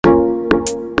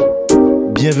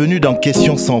Bienvenue dans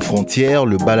Questions sans frontières,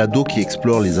 le balado qui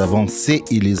explore les avancées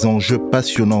et les enjeux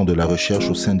passionnants de la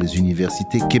recherche au sein des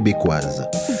universités québécoises.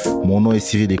 Mon nom est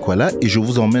Cyril Ekwala et je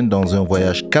vous emmène dans un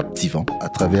voyage captivant à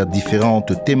travers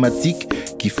différentes thématiques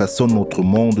qui façonnent notre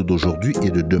monde d'aujourd'hui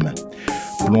et de demain.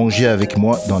 Plongez avec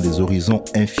moi dans les horizons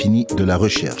infinis de la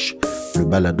recherche. Le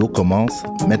balado commence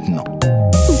maintenant.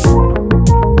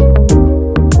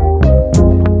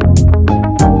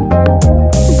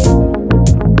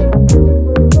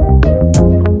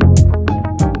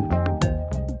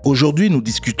 Aujourd'hui, nous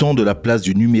discutons de la place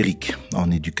du numérique en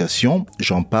éducation.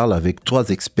 J'en parle avec 3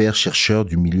 experts chercheurs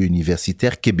du milieu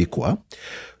universitaire québécois.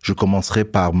 Je commencerai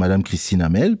par Madame Christine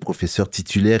Hamel, professeure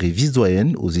titulaire et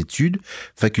vice-doyenne aux études,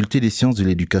 Faculté des sciences de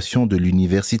l'éducation de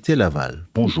l'Université Laval.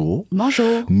 Bonjour.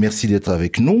 Bonjour. Merci d'être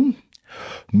avec nous.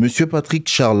 Monsieur Patrick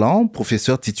Charland,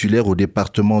 professeur titulaire au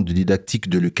département de didactique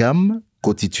de l'UQAM,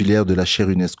 co-titulaire de la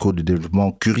chaire UNESCO de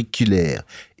développement curriculaire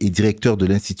et directeur de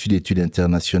l'Institut d'études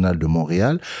internationales de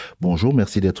Montréal. Bonjour,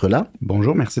 merci d'être là.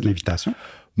 Bonjour, merci de l'invitation.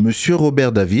 Monsieur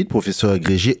Robert David, professeur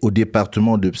agrégé au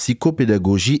département de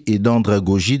psychopédagogie et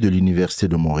d'andragogie de l'Université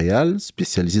de Montréal,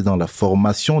 spécialisé dans la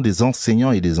formation des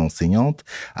enseignants et des enseignantes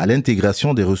à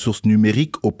l'intégration des ressources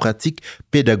numériques aux pratiques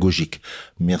pédagogiques.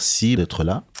 Merci d'être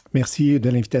là. Merci de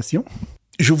l'invitation.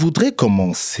 Je voudrais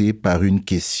commencer par une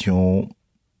question,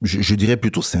 je dirais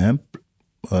plutôt simple.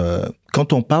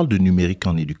 Quand on parle de numérique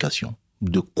en éducation,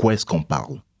 de quoi est-ce qu'on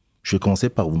parle? Je vais commencer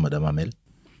par vous, Madame Hamel.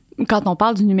 Quand on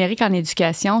parle du numérique en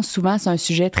éducation, souvent, c'est un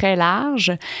sujet très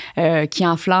large qui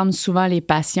enflamme souvent les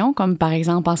passions, comme par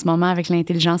exemple en ce moment avec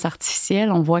l'intelligence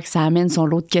artificielle. On voit que ça amène son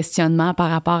lot de questionnements par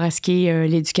rapport à ce qu'est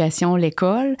l'éducation,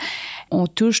 l'école. On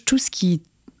touche tout ce qui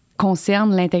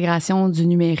concerne l'intégration du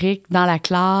numérique dans la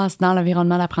classe, dans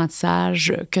l'environnement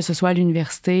d'apprentissage, que ce soit à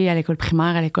l'université, à l'école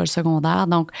primaire, à l'école secondaire.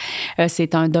 Donc,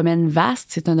 c'est un domaine vaste,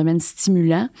 c'est un domaine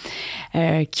stimulant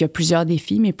qui a plusieurs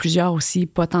défis, mais plusieurs aussi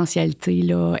potentialités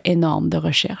là, énormes de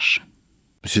recherche.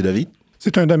 Monsieur David?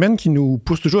 C'est un domaine qui nous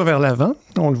pousse toujours vers l'avant.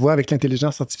 On le voit avec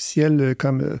l'intelligence artificielle,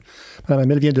 comme Mme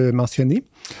Hamel vient de mentionner.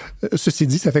 Ceci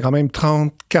dit, ça fait quand même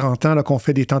 30-40 ans là, qu'on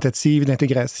fait des tentatives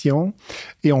d'intégration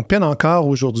et on peine encore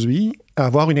aujourd'hui à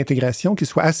avoir une intégration qui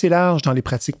soit assez large dans les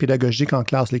pratiques pédagogiques en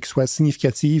classe, là, qui soit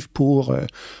significative pour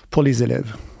les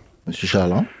élèves. Monsieur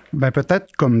Charland? Ben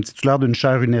peut-être comme titulaire d'une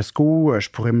chaire UNESCO, je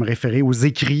pourrais me référer aux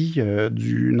écrits,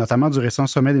 notamment du récent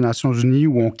sommet des Nations Unies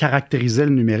où on caractérisait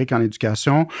le numérique en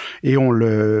éducation et on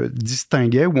le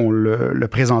distinguait ou on le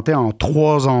présentait en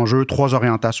 3 enjeux, 3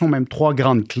 orientations, même 3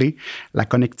 grandes clés, la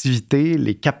connectivité,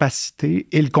 les capacités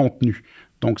et le contenu.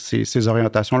 Donc, ces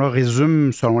orientations-là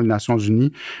résument, selon les Nations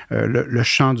Unies, le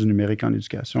champ du numérique en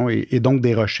éducation et donc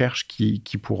des recherches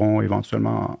qui pourront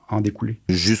éventuellement en découler.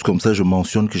 Juste comme ça, je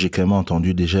mentionne que j'ai quand même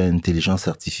entendu déjà l'intelligence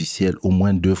artificielle au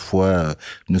moins 2 fois,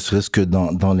 ne serait-ce que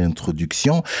dans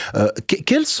l'introduction.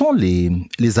 Quels sont les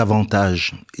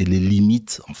avantages et les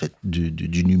limites, en fait,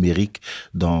 du numérique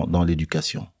dans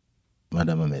l'éducation?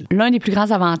 Madame Hamel. L'un des plus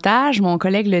grands avantages, mon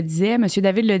collègue le disait, M.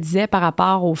 David le disait par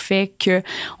rapport au fait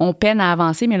qu'on peine à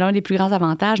avancer, mais l'un des plus grands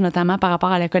avantages, notamment par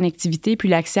rapport à la connectivité puis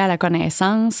l'accès à la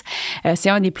connaissance, c'est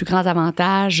un des plus grands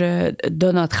avantages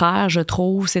de notre ère, je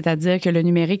trouve, c'est-à-dire que le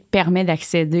numérique permet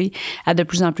d'accéder à de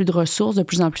plus en plus de ressources, de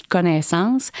plus en plus de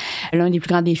connaissances. L'un des plus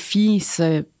grands défis,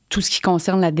 c'est tout ce qui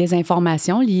concerne la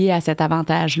désinformation liée à cet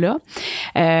avantage-là.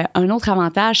 Un autre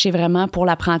avantage, c'est vraiment pour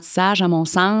l'apprentissage, à mon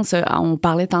sens. On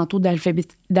parlait tantôt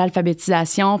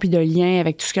d'alphabétisation puis de lien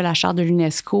avec tout ce que la Charte de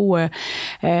l'UNESCO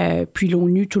puis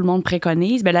l'ONU, tout le monde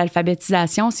préconise. Bien,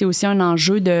 l'alphabétisation, c'est aussi un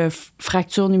enjeu de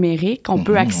fracture numérique. On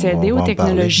peut accéder aux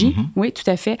technologies. Oui, tout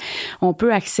à fait. On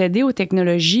peut accéder aux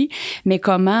technologies, mais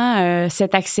comment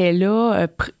cet accès-là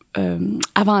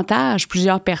avantage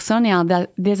plusieurs personnes et en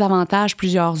désavantage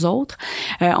plusieurs autres.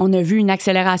 On a vu une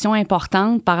accélération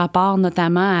importante par rapport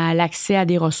notamment à l'accès à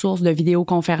des ressources de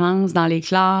vidéoconférences dans les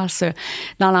classes,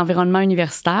 dans l'environnement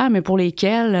universitaire, mais pour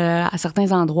lesquelles, à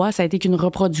certains endroits, ça a été qu'une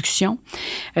reproduction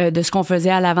de ce qu'on faisait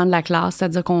à l'avant de la classe,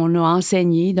 c'est-à-dire qu'on a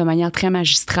enseigné de manière très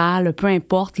magistrale, peu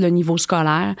importe le niveau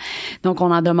scolaire. Donc,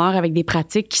 on en demeure avec des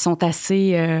pratiques qui sont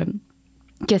assez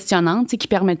questionnantes, qui ne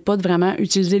permettent pas de vraiment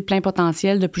utiliser le plein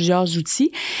potentiel de plusieurs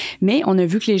outils. Mais on a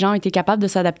vu que les gens étaient capables de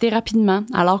s'adapter rapidement,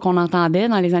 alors qu'on entendait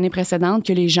dans les années précédentes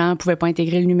que les gens ne pouvaient pas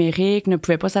intégrer le numérique, ne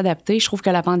pouvaient pas s'adapter. Je trouve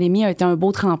que la pandémie a été un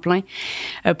beau tremplin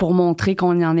pour montrer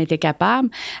qu'on en était capable.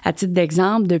 À titre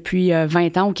d'exemple, depuis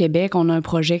 20 ans au Québec, on a un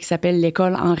projet qui s'appelle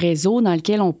l'École en réseau, dans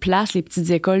lequel on place les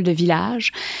petites écoles de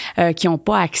village qui n'ont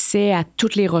pas accès à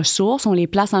toutes les ressources. On les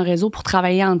place en réseau pour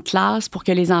travailler en classe, pour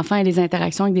que les enfants aient des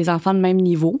interactions avec des enfants de même niveau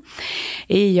niveau.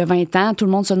 Et il y a 20 ans, tout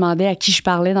le monde se demandait à qui je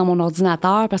parlais dans mon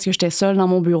ordinateur parce que j'étais seule dans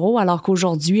mon bureau, alors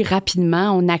qu'aujourd'hui,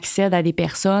 rapidement, on accède à des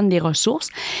personnes, des ressources.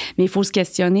 Mais il faut se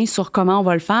questionner sur comment on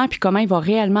va le faire puis comment il va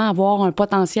réellement avoir un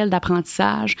potentiel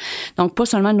d'apprentissage. Donc, pas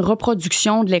seulement une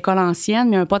reproduction de l'école ancienne,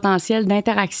 mais un potentiel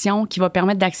d'interaction qui va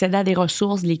permettre d'accéder à des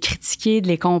ressources, de les critiquer, de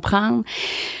les comprendre,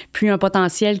 puis un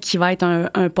potentiel qui va être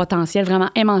un potentiel vraiment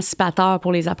émancipateur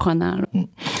pour les apprenants.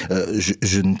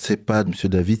 Je ne sais pas, M.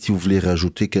 David, si vous voulez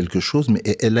rajouter quelque chose, mais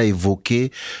elle a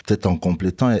évoqué, peut-être en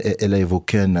complétant, elle a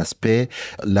évoqué un aspect,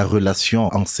 la relation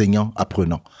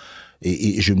enseignant-apprenant.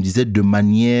 Et je me disais de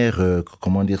manière,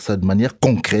 de manière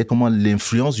concrète, comment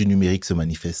l'influence du numérique se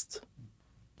manifeste.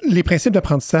 Les principes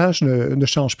d'apprentissage ne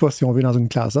changent pas, si on veut, dans une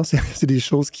classe. Hein. C'est des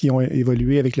choses qui ont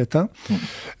évolué avec le temps.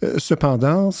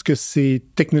 Cependant, ce que ces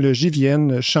technologies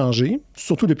viennent changer,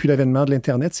 surtout depuis l'avènement de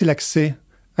l'Internet, c'est l'accès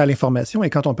à l'information.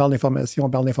 Et quand on parle d'information, on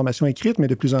parle d'information écrite, mais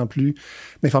de plus en plus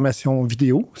d'information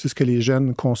vidéo. C'est ce que les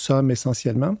jeunes consomment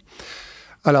essentiellement.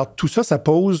 Alors, tout ça, ça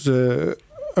pose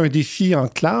un défi en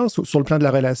classe sur le plan de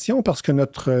la relation parce que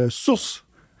notre source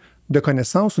de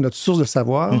connaissances ou notre source de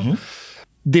savoir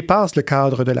dépasse le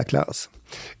cadre de la classe.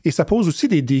 Et ça pose aussi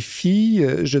des défis,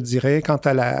 je dirais, quant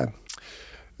à la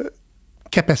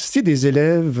capacité des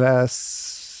élèves à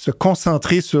se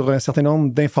concentrer sur un certain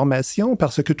nombre d'informations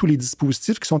parce que tous les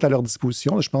dispositifs qui sont à leur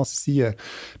disposition, je pense ici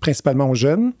principalement aux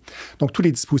jeunes, donc tous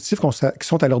les dispositifs qui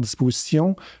sont à leur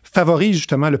disposition favorisent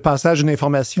justement le passage d'une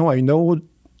information à une autre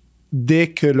dès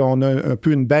que l'on a un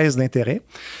peu une baisse d'intérêt.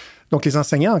 Donc, les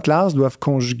enseignants en classe doivent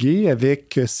conjuguer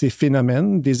avec ces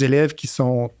phénomènes des élèves qui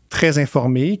sont très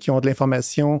informés, qui ont de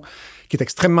l'information qui est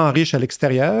extrêmement riche à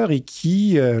l'extérieur et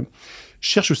qui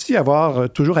cherchent aussi à avoir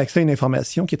toujours accès à une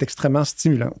information qui est extrêmement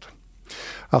stimulante.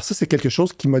 Alors ça, c'est quelque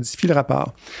chose qui modifie le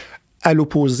rapport. À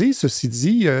l'opposé, ceci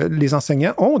dit, les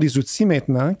enseignants ont des outils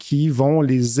maintenant qui vont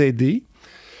les aider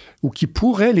ou qui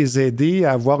pourraient les aider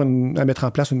à mettre en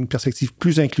place une perspective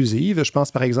plus inclusive. Je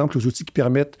pense par exemple aux outils qui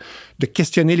permettent de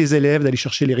questionner les élèves, d'aller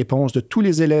chercher les réponses de tous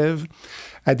les élèves,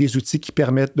 à des outils qui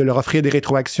permettent de leur offrir des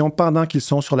rétroactions pendant qu'ils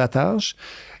sont sur la tâche.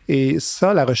 Et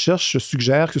ça, la recherche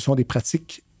suggère que ce sont des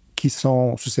pratiques qui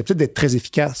sont susceptibles d'être très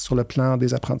efficaces sur le plan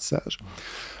des apprentissages.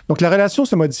 Donc, la relation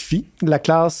se modifie. La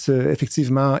classe,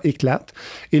 effectivement, éclate.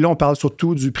 Et là, on parle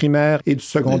surtout du primaire et du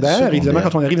secondaire. Évidemment,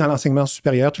 quand on arrive dans l'enseignement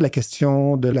supérieur, toute la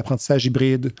question de l'apprentissage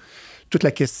hybride, toute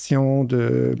la question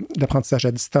de l'apprentissage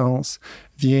à distance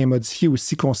vient modifier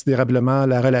aussi considérablement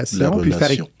la relation. Puis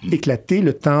faire éclater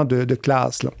le temps de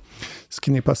classe, là, ce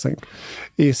qui n'est pas simple.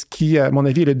 Et ce qui, à mon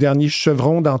avis, est le dernier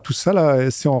chevron dans tout ça,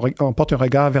 là, si on porte un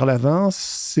regard vers l'avant,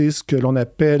 c'est ce que l'on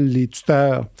appelle les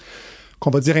tuteurs qu'on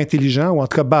va dire intelligents, ou en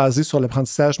tout cas basés sur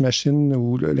l'apprentissage machine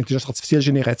ou l'intelligence artificielle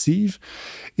générative.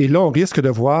 Et là, on risque de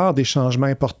voir des changements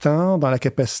importants dans la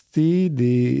capacité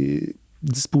des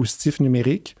dispositifs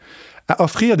numériques à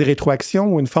offrir des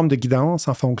rétroactions ou une forme de guidance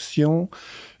en fonction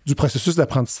du processus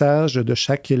d'apprentissage de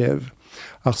chaque élève.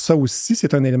 Alors ça aussi,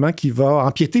 c'est un élément qui va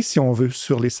empiéter, si on veut,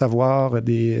 sur les savoirs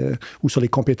ou sur les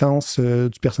compétences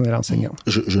du personnel enseignant.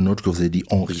 Je note que vous avez dit «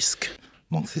 on risque ».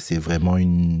 Donc c'est vraiment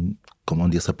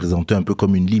ça présentait un peu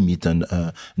comme une limite,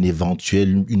 une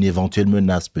éventuelle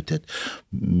menace peut-être.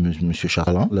 Monsieur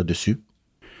Charland, là-dessus?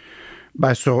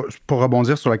 Pour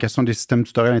rebondir sur la question des systèmes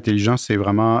tutoriels intelligents, c'est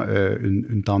vraiment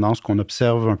une tendance qu'on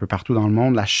observe un peu partout dans le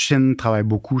monde. La Chine travaille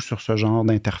beaucoup sur ce genre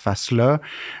d'interface-là,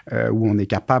 où on est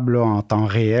capable, là, en temps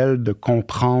réel, de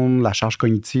comprendre la charge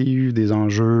cognitive, des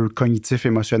enjeux cognitifs,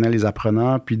 émotionnels des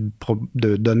apprenants, puis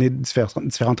de donner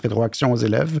différentes rétroactions aux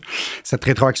élèves. Cette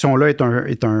rétroaction-là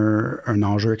est un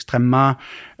enjeu extrêmement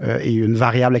et une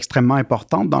variable extrêmement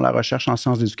importante dans la recherche en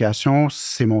sciences d'éducation.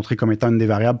 C'est montré comme étant une des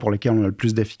variables pour lesquelles on a le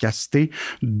plus d'efficacité.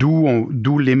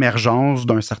 D'où l'émergence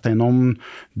d'un certain nombre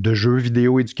de jeux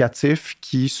vidéo éducatifs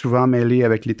qui, souvent mêlés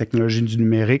avec les technologies du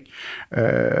numérique,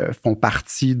 font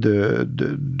partie de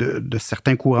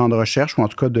certains courants de recherche ou en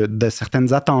tout cas de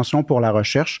certaines attentions pour la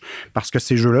recherche parce que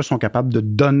ces jeux-là sont capables de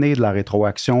donner de la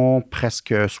rétroaction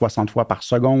presque 60 fois par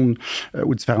seconde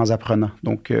aux différents apprenants.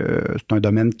 Donc, c'est un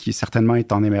domaine qui certainement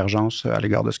est en émergence à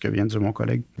l'égard de ce que vient de dire mon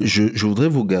collègue. Je voudrais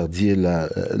vous garder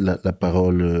la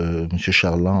parole, M.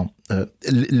 Charland.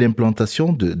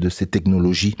 L'implantation de ces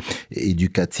technologies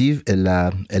éducatives, elle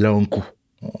a un coût.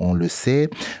 On le sait.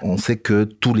 On sait que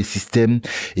tous les systèmes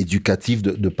éducatifs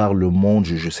de par le monde,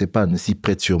 je sais pas, ne s'y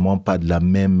prêtent sûrement pas de la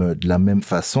même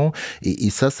façon. Et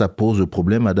ça pose le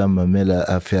problème. Madame Mel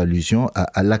a fait allusion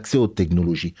à l'accès aux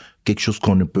technologies. Quelque chose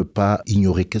qu'on ne peut pas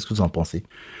ignorer. Qu'est-ce que vous en pensez?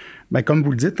 Comme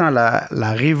vous le dites,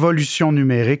 la révolution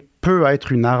numérique peut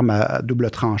être une arme à double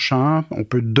tranchant. On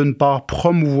peut d'une part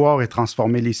promouvoir et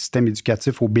transformer les systèmes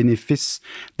éducatifs au bénéfice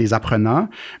des apprenants,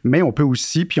 mais on peut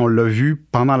aussi, puis on l'a vu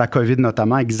pendant la COVID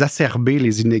notamment, exacerber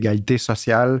les inégalités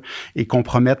sociales et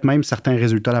compromettre même certains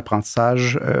résultats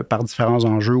d'apprentissage par différents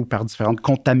enjeux ou par différentes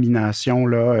contaminations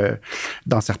là,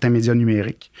 dans certains médias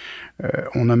numériques.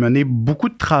 On a mené beaucoup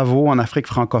de travaux en Afrique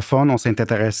francophone. On s'est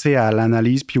intéressé à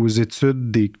l'analyse puis aux études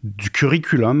du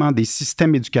curriculum, des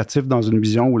systèmes éducatifs dans une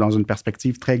vision ou dans une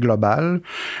perspective très globale.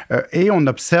 Et on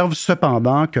observe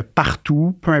cependant que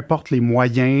partout, peu importe les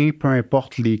moyens, peu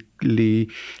importe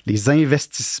les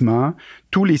investissements,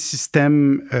 tous les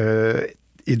systèmes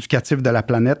éducatifs de la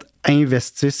planète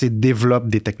investissent et développent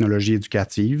des technologies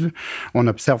éducatives. On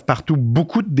observe partout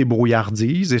beaucoup de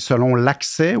débrouillardise et selon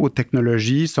l'accès aux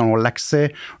technologies, selon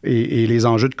l'accès et les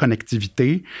enjeux de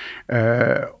connectivité,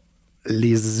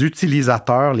 les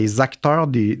utilisateurs, les acteurs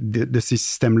de ces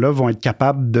systèmes-là vont être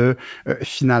capables de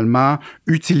finalement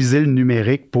utiliser le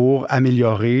numérique pour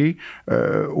améliorer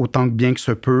autant que bien que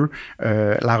se peut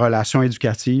la relation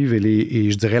éducative et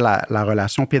je dirais la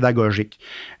relation pédagogique.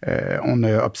 On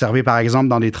a observé par exemple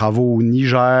dans des travaux au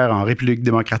Niger, en République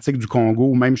démocratique du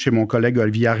Congo ou même chez mon collègue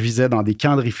Olivier Arvizet dans des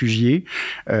camps de réfugiés,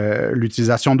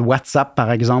 l'utilisation de WhatsApp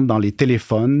par exemple dans les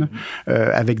téléphones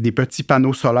avec des petits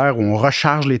panneaux solaires où on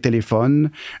recharge les téléphones,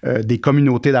 des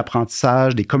communautés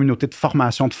d'apprentissage, des communautés de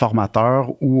formation de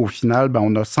formateurs où, au final,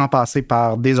 on a, sans passer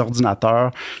par des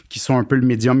ordinateurs qui sont un peu le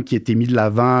médium qui a été mis de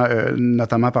l'avant,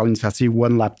 notamment par l'initiative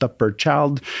One Laptop Per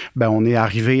Child, on est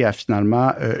arrivé à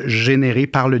finalement générer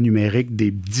par le numérique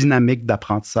des dynamiques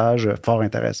d'apprentissage fort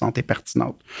intéressantes et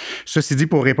pertinentes. Ceci dit,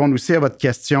 pour répondre aussi à votre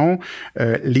question,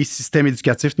 les systèmes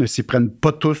éducatifs ne s'y prennent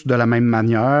pas tous de la même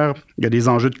manière. Il y a des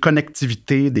enjeux de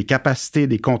connectivité, des capacités,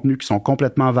 des contenus qui sont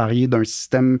complètement variés d'un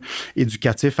système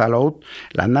éducatif à l'autre.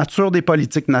 La nature des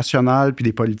politiques nationales puis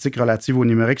des politiques relatives au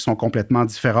numérique sont complètement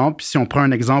différentes. Puis si on prend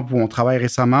un exemple où on travaille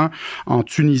récemment, en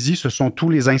Tunisie, ce sont tous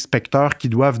les inspecteurs qui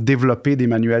doivent développer des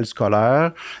manuels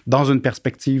scolaires dans une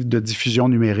perspective de diffusion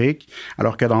numérique,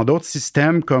 alors que dans d'autres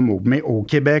systèmes comme au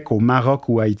Québec, au Maroc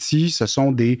ou Haïti, ce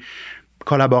sont des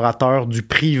collaborateurs du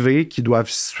privé qui doivent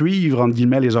suivre, entre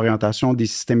guillemets, les orientations des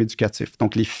systèmes éducatifs.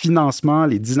 Donc, les financements,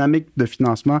 les dynamiques de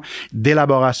financement,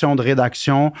 d'élaboration, de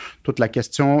rédaction, toute la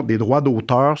question des droits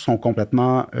d'auteur sont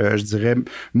complètement, je dirais,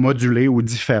 modulés ou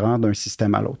différents d'un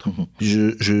système à l'autre.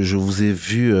 Je vous ai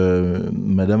vu,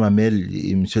 Madame Amel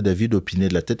et Monsieur David, opiner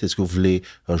de la tête. Est-ce que vous voulez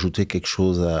rajouter quelque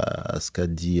chose à ce qu'a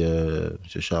dit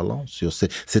Monsieur Charland sur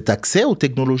cet accès aux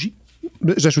technologies?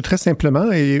 J'ajouterais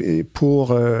simplement, et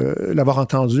pour l'avoir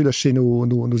entendu là, chez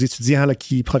nos étudiants là,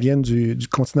 qui proviennent du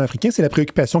continent africain, c'est la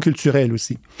préoccupation culturelle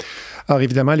aussi. Alors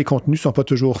évidemment, les contenus ne sont pas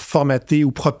toujours formatés ou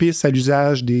propices à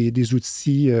l'usage des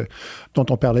outils dont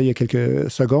on parlait il y a quelques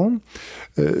secondes.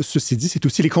 Ceci dit, c'est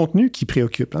aussi les contenus qui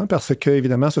préoccupent, parce que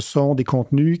évidemment, ce sont des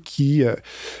contenus qui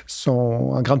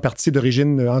sont en grande partie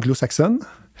d'origine anglo-saxonne.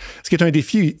 Ce qui est un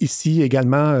défi ici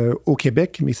également au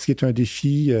Québec, mais ce qui est un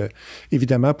défi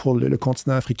évidemment pour le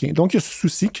continent africain. Donc, il y a ce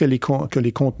souci que les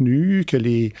contenus, que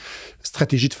les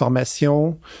stratégies de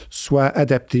formation soient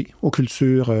adaptées aux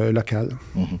cultures locales.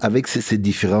 Avec ces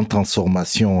différentes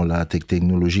transformations là,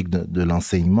 technologiques de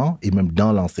l'enseignement et même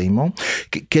dans l'enseignement,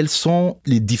 quelles sont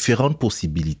les différentes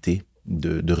possibilités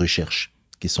de recherche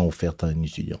qui sont offertes à un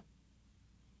étudiant?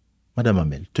 Madame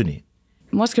Amel, tenez.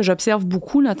 Moi, ce que j'observe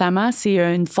beaucoup, notamment, c'est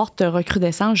une forte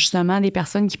recrudescence, justement, des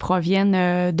personnes qui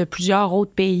proviennent de plusieurs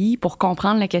autres pays pour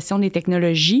comprendre la question des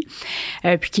technologies,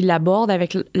 puis qui l'abordent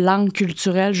avec l'angle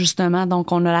culturel, justement.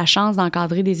 Donc, on a la chance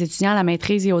d'encadrer des étudiants à la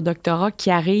maîtrise et au doctorat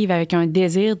qui arrivent avec un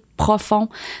désir profond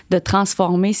de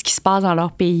transformer ce qui se passe dans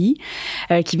leur pays,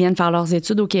 qui viennent faire leurs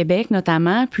études au Québec,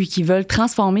 notamment, puis qui veulent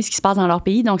transformer ce qui se passe dans leur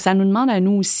pays. Donc, ça nous demande à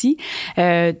nous aussi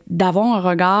d'avoir un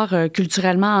regard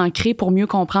culturellement ancré pour mieux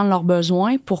comprendre leurs besoins,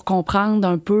 pour comprendre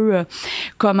un peu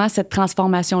comment cette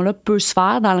transformation-là peut se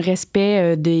faire dans le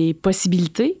respect des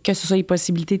possibilités, que ce soit les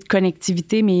possibilités de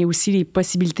connectivité, mais aussi les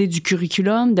possibilités du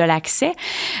curriculum, de l'accès.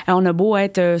 On a beau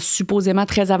être supposément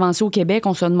très avancé au Québec,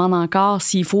 on se demande encore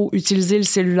s'il faut utiliser le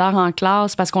cellulaire en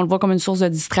classe parce qu'on le voit comme une source de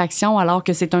distraction alors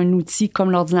que c'est un outil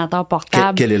comme l'ordinateur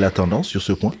portable. Quelle est la tendance sur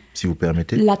ce point, si vous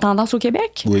permettez? La tendance au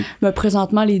Québec? Oui. Mais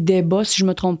présentement, les débats, si je ne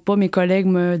me trompe pas, mes collègues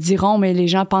me diront, mais les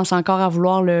gens pensent encore à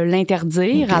vouloir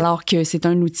l'interdire, alors que c'est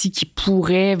un outil qui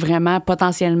pourrait vraiment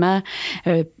potentiellement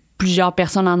plusieurs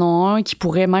personnes en ont un, qui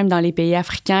pourrait même dans les pays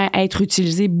africains être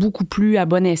utilisé beaucoup plus à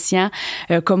bon escient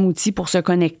comme outil pour se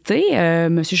connecter.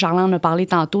 Monsieur Charland en a parlé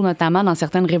tantôt, notamment dans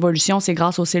certaines révolutions, c'est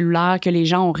grâce au cellulaire que les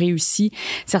gens ont réussi,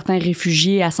 certains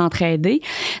réfugiés, à s'entraider.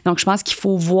 Donc, je pense qu'il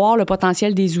faut voir le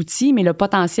potentiel des outils, mais le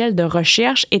potentiel de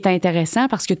recherche est intéressant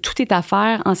parce que tout est à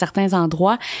faire en certains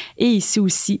endroits et ici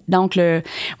aussi. Donc,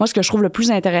 moi, ce que je trouve le plus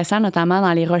intéressant, notamment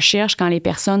dans les recherches, quand les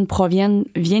personnes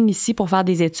viennent ici pour faire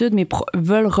des études, mais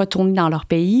veulent retourner dans leur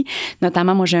pays.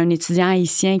 Notamment, moi, j'ai un étudiant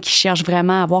haïtien qui cherche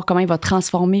vraiment à voir comment il va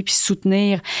transformer puis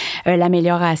soutenir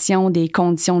l'amélioration des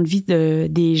conditions de vie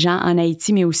des gens en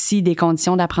Haïti, mais aussi des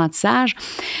conditions d'apprentissage.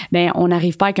 Bien, on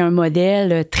n'arrive pas avec un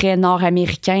modèle très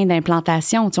nord-américain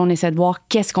d'implantation. Tu sais, on essaie de voir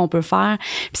qu'est-ce qu'on peut faire,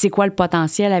 puis c'est quoi le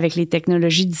potentiel avec les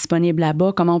technologies disponibles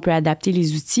là-bas, comment on peut adapter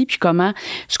les outils, puis comment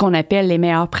ce qu'on appelle les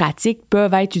meilleures pratiques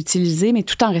peuvent être utilisées, mais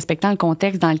tout en respectant le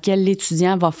contexte dans lequel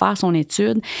l'étudiant va faire son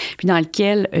étude, puis dans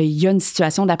lequel il y a une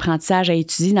situation d'apprentissage à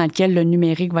étudier, dans lequel le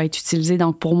numérique va être utilisé.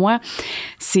 Donc, pour moi,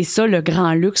 c'est ça le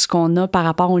grand luxe qu'on a par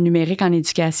rapport au numérique en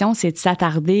éducation, c'est de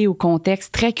s'attarder au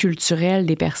contexte très culturel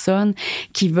des personnes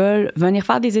qui veulent venir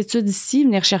faire des études ici,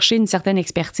 venir chercher une certaine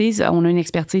expertise. On a une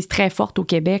expertise très forte au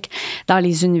Québec dans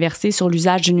les universités sur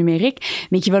l'usage du numérique,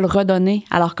 mais qui veulent redonner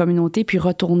à leur communauté puis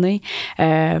retourner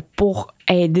pour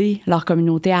aider leur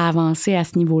communauté à avancer à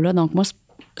ce niveau-là. Donc, moi,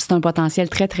 c'est un potentiel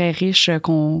très, très riche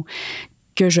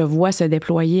que je vois se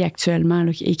déployer actuellement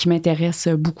là, et qui m'intéresse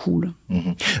beaucoup. Là.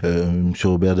 Monsieur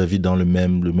Robert David, dans le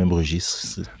même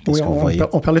registre. Oui,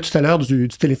 on parlait tout à l'heure du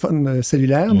téléphone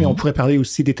cellulaire, mais on pourrait parler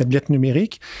aussi des tablettes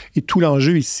numériques. Et tout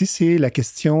l'enjeu ici, c'est la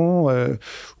question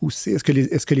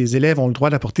est-ce que les élèves ont le droit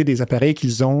d'apporter des appareils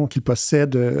qu'ils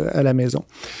possèdent à la maison?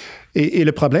 Et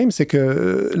le problème, c'est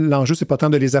que l'enjeu, c'est pas tant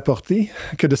de les apporter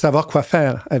que de savoir quoi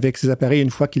faire avec ces appareils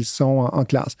une fois qu'ils sont en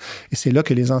classe. Et c'est là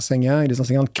que les enseignants et les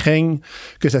enseignantes craignent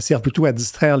que ça serve plutôt à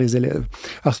distraire les élèves.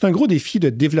 Alors, c'est un gros défi de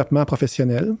développement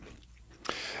professionnel.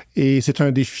 Et c'est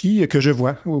un défi que je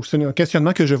vois, ou c'est un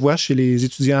questionnement que je vois chez les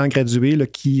étudiants gradués là,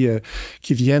 qui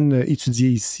viennent étudier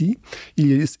ici.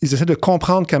 Ils essaient de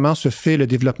comprendre comment se fait le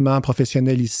développement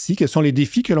professionnel ici, quels sont les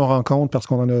défis que l'on rencontre parce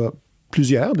qu'on en a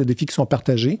plusieurs, des défis qui sont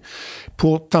partagés,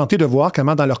 pour tenter de voir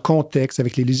comment, dans leur contexte,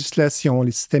 avec les législations,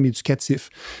 les systèmes éducatifs,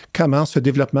 comment ce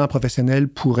développement professionnel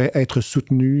pourrait être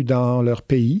soutenu dans leur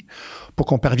pays pour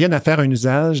qu'on parvienne à faire un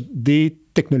usage des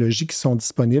technologies qui sont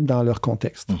disponibles dans leur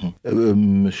contexte.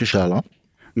 Monsieur Charland?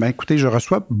 Bien, écoutez, je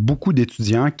reçois beaucoup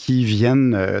d'étudiants qui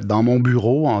viennent dans mon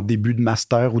bureau en début de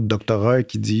master ou de doctorat et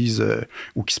qui disent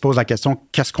ou qui se posent la question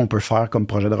 « qu'est-ce qu'on peut faire comme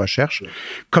projet de recherche? »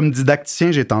 Comme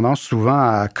didacticien, j'ai tendance souvent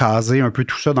à caser un peu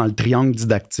tout ça dans le triangle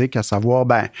didactique, à savoir,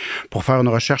 pour faire une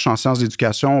recherche en sciences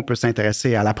d'éducation, on peut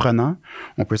s'intéresser à l'apprenant,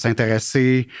 on peut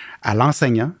s'intéresser à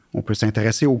l'enseignant, on peut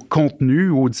s'intéresser au contenu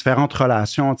ou aux différentes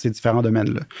relations entre ces différents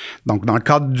domaines-là. Donc, dans le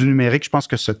cadre du numérique, je pense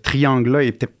que ce triangle-là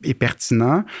est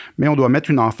pertinent, mais on doit mettre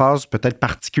une emphase peut-être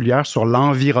particulière sur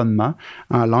l'environnement,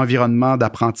 l'environnement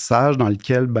d'apprentissage dans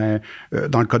lequel,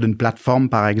 dans le cas d'une plateforme,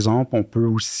 par exemple, on peut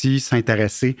aussi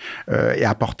s'intéresser et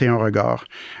apporter un regard.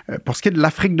 Pour ce qui est de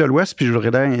l'Afrique de l'Ouest, puis je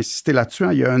voudrais insister là-dessus,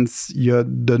 il y a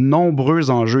de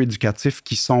nombreux enjeux éducatifs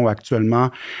qui sont actuellement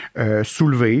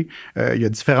soulevés. Il y a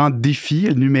différents défis.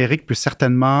 Le numérique peut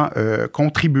certainement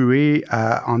contribuer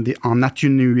à en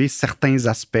atténuer certains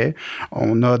aspects.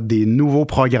 On a des nouveaux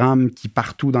programmes qui,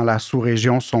 partout dans la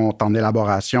sous-région, sont en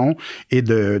élaboration et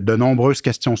de nombreuses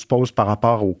questions se posent par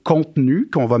rapport au contenu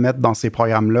qu'on va mettre dans ces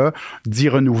programmes-là, d'y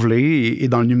renouveler. Et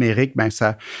dans le numérique,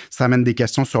 ça amène des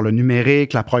questions sur le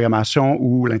numérique, la programmation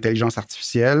ou l'intelligence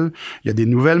artificielle. Il y a des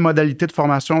nouvelles modalités de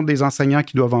formation des enseignants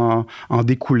qui doivent en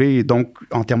découler. Et donc,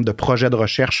 en termes de projets de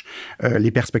recherche,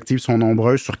 les perspectives sont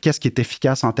nombreuses sur qu'est-ce qui est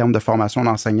efficace en termes de formation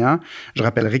d'enseignants. Je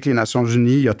rappellerai que les Nations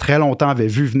unies, il y a très longtemps, avaient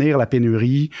vu venir la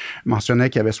pénurie, mentionnaient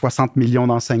qu'il y avait 60 millions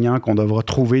d'enseignants qu'on devra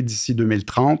trouver d'ici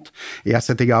 2030. Et à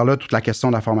cet égard-là, toute la question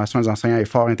de la formation des enseignants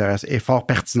est fort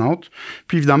pertinente.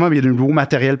 Puis évidemment, il y a du nouveau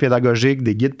matériel pédagogique,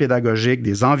 des guides pédagogiques,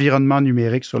 des environnements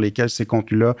numériques sur lesquels ces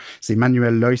contenus-là, ces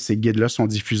manuels-là et ces guides-là sont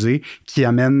diffusés, qui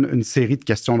amènent une série de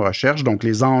questions de recherche. Donc,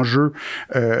 les enjeux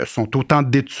sont autant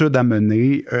d'études à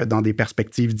mener dans des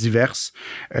perspectives diverses.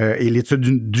 Et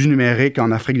l'étude du numérique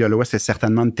en Afrique de l'Ouest est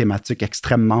certainement une thématique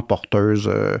extrêmement porteuse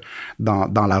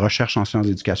dans la recherche en sciences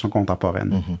d'éducation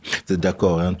contemporaine. Vous êtes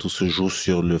d'accord, tout se joue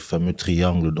sur le fameux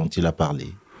triangle dont il a parlé.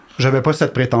 J'avais pas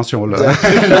cette prétention-là.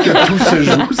 Que tout se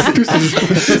joue.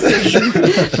 Tout se joue.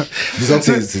 Disons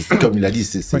que c'est comme il a dit,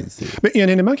 Mais il y a un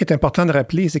élément qui est important de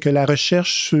rappeler, c'est que la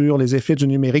recherche sur les effets du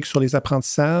numérique sur les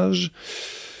apprentissages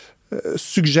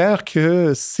suggèrent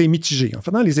que c'est mitigé. En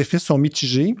fait, les effets sont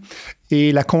mitigés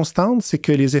et la constante, c'est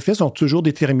que les effets sont toujours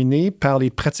déterminés par les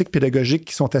pratiques pédagogiques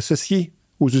qui sont associées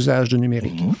aux usages du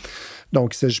numérique.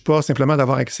 Donc, il ne s'agit pas simplement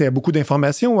d'avoir accès à beaucoup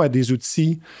d'informations ou à des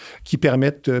outils qui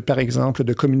permettent, par exemple,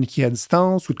 de communiquer à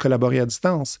distance ou de collaborer à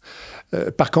distance.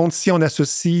 Par contre, si on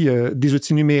associe des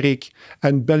outils numériques à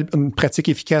une pratique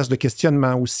efficace de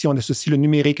questionnement ou si on associe le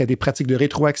numérique à des pratiques de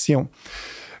rétroaction,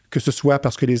 que ce soit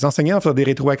parce que les enseignants font des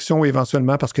rétroactions ou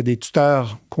éventuellement parce que des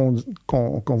tuteurs qu'on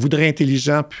voudrait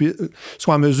intelligents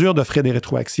soient en mesure d'offrir des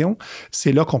rétroactions,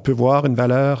 c'est là qu'on peut voir une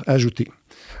valeur ajoutée.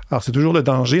 Alors, c'est toujours le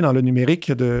danger dans le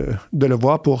numérique de le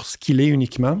voir pour ce qu'il est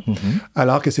uniquement,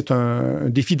 alors que c'est un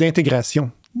défi d'intégration,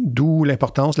 d'où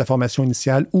l'importance de la formation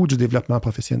initiale ou du développement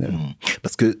professionnel.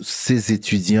 Parce que ces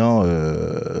étudiants,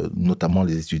 notamment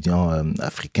les étudiants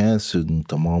africains,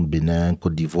 notamment Bénin,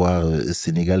 Côte d'Ivoire,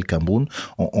 Sénégal, Cameroun,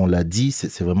 on l'a dit,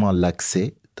 c'est vraiment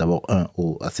l'accès d'abord,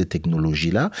 à ces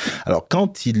technologies-là. Alors,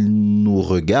 quand ils nous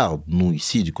regardent, nous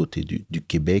ici, du côté du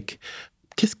Québec,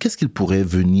 qu'est-ce qu'ils pourraient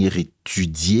venir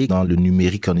étudier dans le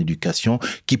numérique en éducation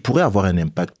qui pourrait avoir un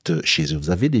impact chez eux?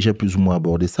 Vous avez déjà plus ou moins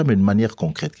abordé ça, mais de manière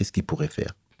concrète, qu'est-ce qu'ils pourraient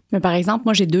faire? Mais par exemple,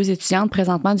 moi, j'ai 2 étudiantes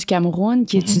présentement du Cameroun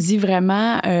qui étudient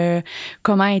vraiment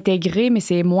comment intégrer, mais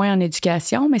c'est moins en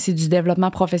éducation, mais c'est du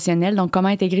développement professionnel. Donc, comment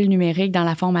intégrer le numérique dans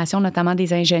la formation, notamment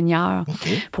des ingénieurs,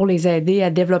 pour les aider à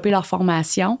développer leur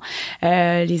formation,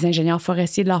 les ingénieurs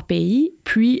forestiers de leur pays.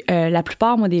 Puis, la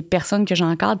plupart, moi, des personnes que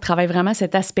j'encadre travaillent vraiment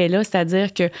cet aspect-là,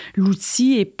 c'est-à-dire que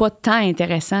l'outil n'est pas tant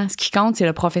intéressant. Ce qui compte, c'est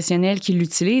le professionnel qui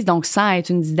l'utilise. Donc, sans être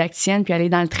une didacticienne puis aller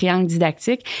dans le triangle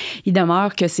didactique, il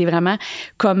demeure que c'est vraiment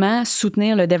comment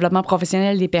soutenir le développement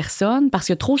professionnel des personnes, parce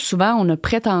que trop souvent, on a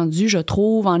prétendu, je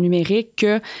trouve, en numérique,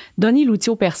 que donner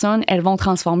l'outil aux personnes, elles vont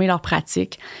transformer leur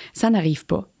pratique. Ça n'arrive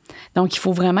pas. Donc,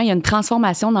 il y a une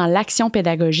transformation dans l'action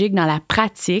pédagogique, dans la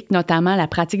pratique, notamment la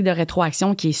pratique de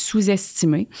rétroaction qui est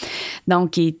sous-estimée, donc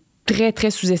qui est très, très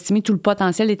sous-estimé. Tout le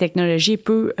potentiel des technologies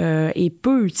est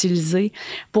peu utilisé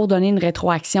pour donner une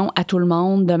rétroaction à tout le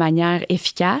monde de manière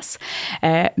efficace.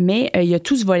 Mais il y a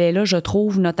tout ce volet-là, je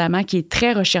trouve, notamment, qui est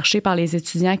très recherché par les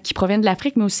étudiants qui proviennent de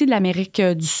l'Afrique, mais aussi de l'Amérique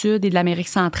du Sud et de l'Amérique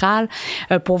centrale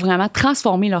pour vraiment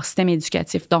transformer leur système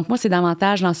éducatif. Donc, moi, c'est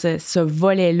davantage dans ce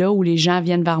volet-là où les gens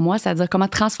viennent vers moi, c'est-à-dire comment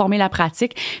transformer la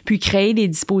pratique, puis créer des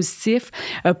dispositifs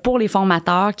pour les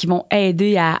formateurs qui vont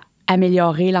aider à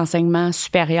améliorer l'enseignement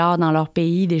supérieur dans leur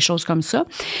pays, des choses comme ça.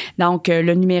 Donc,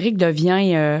 le numérique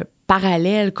devient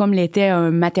parallèle, comme l'était un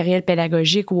matériel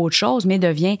pédagogique ou autre chose, mais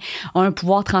devient un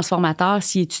pouvoir transformateur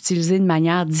s'il est utilisé de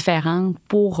manière différente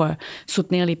pour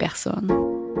soutenir les personnes.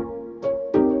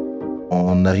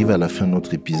 On arrive à la fin de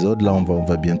notre épisode. Là, on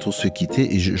va bientôt se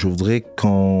quitter et je voudrais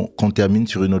qu'on termine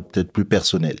sur une note peut-être plus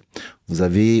personnelle. Vous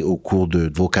avez, au cours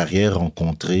de vos carrières,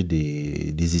 rencontré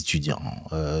des étudiants,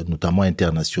 notamment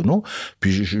internationaux.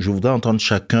 Puis, je voudrais entendre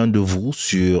chacun de vous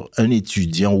sur un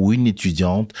étudiant ou une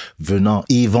étudiante venant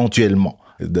éventuellement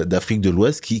d'Afrique de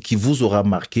l'Ouest qui vous aura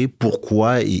marqué.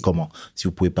 Pourquoi et comment? Si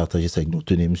vous pouvez partager ça avec nous.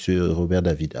 Tenez, Monsieur Robert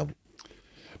David, à vous.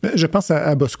 Je pense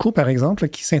à Bosco, par exemple,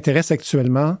 qui s'intéresse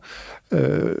actuellement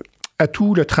à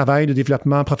tout le travail de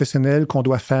développement professionnel qu'on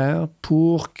doit faire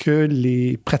pour que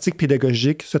les pratiques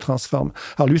pédagogiques se transforment.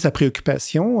 Alors lui, sa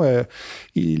préoccupation,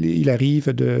 il arrive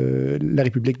de la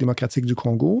République démocratique du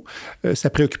Congo.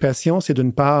 Sa préoccupation, c'est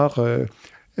d'une part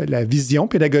la vision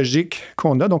pédagogique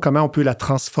qu'on a, donc comment on peut la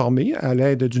transformer à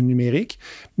l'aide du numérique,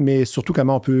 mais surtout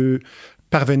comment on peut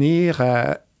parvenir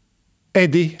à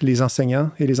aider les enseignants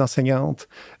et les enseignantes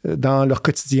dans leur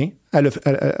quotidien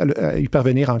à y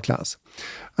parvenir en classe.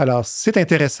 Alors, c'est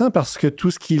intéressant parce que tout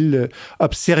ce qu'il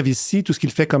observe ici, tout ce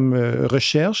qu'il fait comme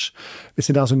recherche,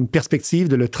 c'est dans une perspective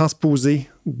de le transposer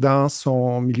dans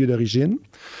son milieu d'origine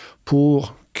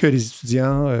pour que les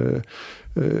étudiants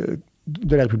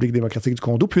de la République démocratique du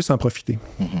Congo puissent en profiter.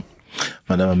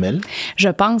 Madame Amel? Je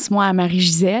pense, moi, à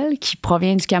Marie-Gisèle, qui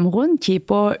provient du Cameroun, qui n'est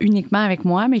pas uniquement avec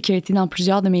moi, mais qui a été dans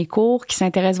plusieurs de mes cours, qui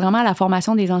s'intéresse vraiment à la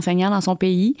formation des enseignants dans son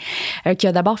pays, qui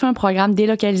a d'abord fait un programme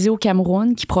délocalisé au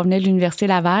Cameroun, qui provenait de l'Université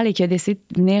Laval et qui a décidé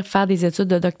de venir faire des études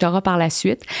de doctorat par la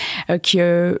suite, qui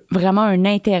a vraiment un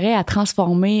intérêt à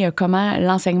transformer comment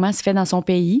l'enseignement se fait dans son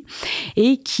pays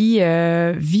et qui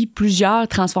vit plusieurs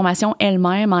transformations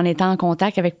elle-même en étant en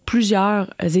contact avec plusieurs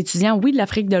étudiants, oui, de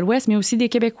l'Afrique de l'Ouest, mais aussi des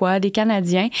Québécois, des Canadiens.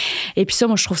 Et puis ça,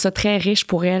 moi, je trouve ça très riche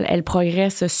pour elle. Elle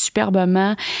progresse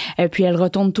superbement, puis elle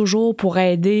retourne toujours pour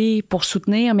aider, pour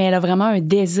soutenir, mais elle a vraiment un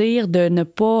désir de ne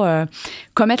pas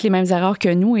commettre les mêmes erreurs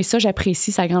que nous. Et ça,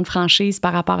 j'apprécie sa grande franchise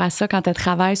par rapport à ça quand elle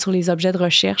travaille sur les objets de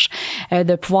recherche,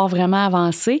 de pouvoir vraiment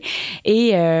avancer. Et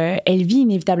elle vit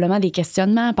inévitablement des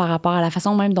questionnements par rapport à la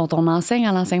façon même dont on enseigne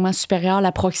à l'enseignement supérieur.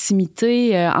 La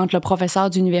proximité entre le professeur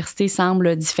d'université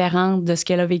semble différente de ce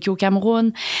qu'elle a vécu au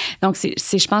Cameroun. Donc,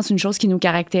 c'est, je pense, une chose qui nous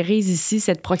caractérise ici,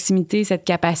 cette proximité, cette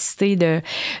capacité de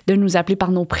nous appeler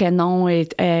par nos prénoms. Et,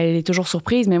 elle est toujours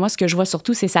surprise. Mais moi, ce que je vois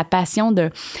surtout, c'est sa passion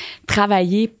de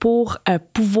travailler pour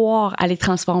pouvoir aller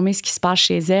transformer ce qui se passe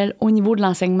chez elle au niveau de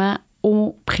l'enseignement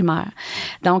au primaire.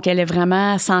 Donc, elle est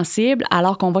vraiment sensible,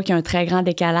 alors qu'on voit qu'il y a un très grand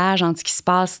décalage entre ce qui se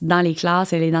passe dans les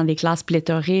classes. Elle est dans des classes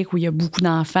pléthoriques où il y a beaucoup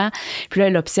d'enfants. Puis là,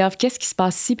 elle observe qu'est-ce qui se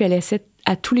passe ici, puis elle essaie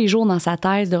à tous les jours dans sa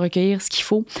thèse de recueillir ce qu'il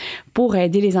faut pour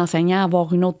aider les enseignants à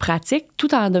avoir une autre pratique,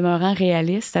 tout en demeurant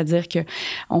réaliste, c'est-à-dire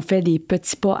qu'on fait des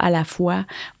petits pas à la fois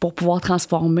pour pouvoir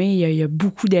transformer. Il y a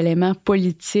beaucoup d'éléments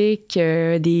politiques,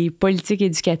 des politiques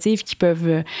éducatives qui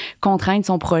peuvent contraindre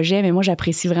son projet, mais moi,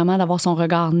 j'apprécie vraiment d'avoir son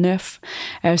regard neuf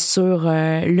sur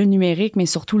le numérique, mais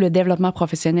surtout le développement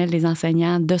professionnel des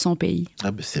enseignants de son pays. Ah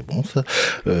ben c'est bon, ça.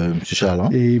 Monsieur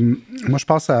Charland? Et moi, je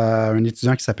pense à un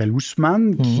étudiant qui s'appelle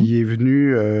Ousmane, qui est venu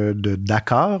de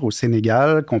Dakar, au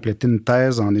Sénégal, compléter une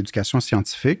thèse en éducation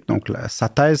scientifique. Donc, sa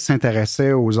thèse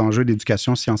s'intéressait aux enjeux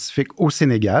d'éducation scientifique au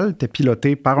Sénégal. Elle était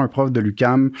pilotée par un prof de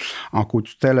l'UQAM en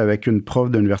co-tutelle avec une prof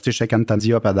de l'Université Cheikh Anta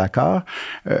Diop à Dakar.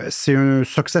 C'est un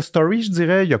success story, je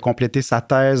dirais. Il a complété sa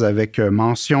thèse avec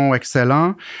mention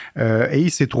excellent et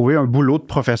il s'est trouvé un boulot de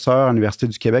professeur à l'Université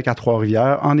du Québec à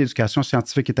Trois-Rivières en éducation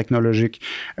scientifique et technologique.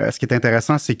 Ce qui est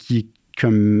intéressant, c'est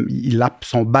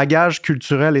son bagage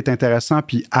culturel est intéressant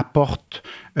puis apporte,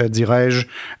 dirais-je,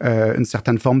 une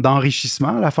certaine forme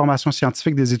d'enrichissement à la formation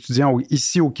scientifique des étudiants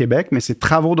ici au Québec, mais ses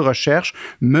travaux de recherche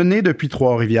menés depuis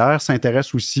Trois-Rivières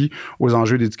s'intéressent aussi aux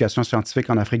enjeux d'éducation scientifique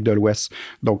en Afrique de l'Ouest.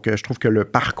 Donc, je trouve que le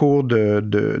parcours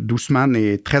d'Ousmane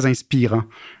est très inspirant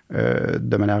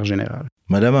de manière générale.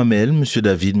 Madame Amel, Monsieur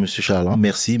David, Monsieur Charland,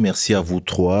 merci à vous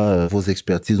trois. Vos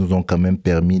expertises nous ont quand même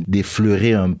permis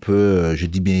d'effleurer un peu, je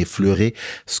dis bien effleurer,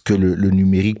 ce que le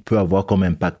numérique peut avoir comme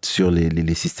impact sur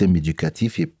les systèmes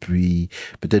éducatifs et puis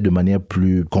peut-être de manière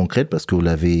plus concrète, parce que vous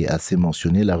l'avez assez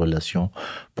mentionné, la relation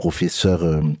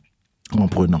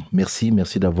professeur-apprenant. Merci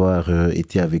d'avoir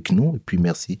été avec nous et puis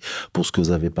merci pour ce que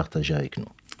vous avez partagé avec nous.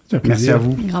 Merci à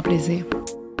vous. Un grand plaisir.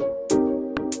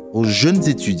 Aux jeunes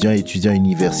étudiants et étudiants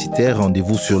universitaires,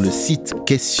 rendez-vous sur le site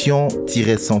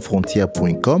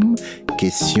questions-sans-frontières.com,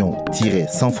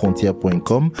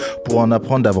 questions-sans-frontières.com pour en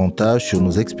apprendre davantage sur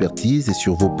nos expertises et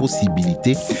sur vos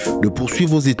possibilités de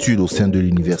poursuivre vos études au sein de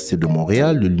l'Université de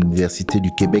Montréal, de l'Université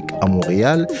du Québec à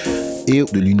Montréal et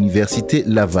de l'Université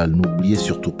Laval. N'oubliez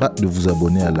surtout pas de vous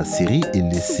abonner à la série et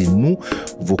laissez-nous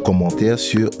vos commentaires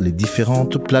sur les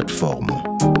différentes plateformes.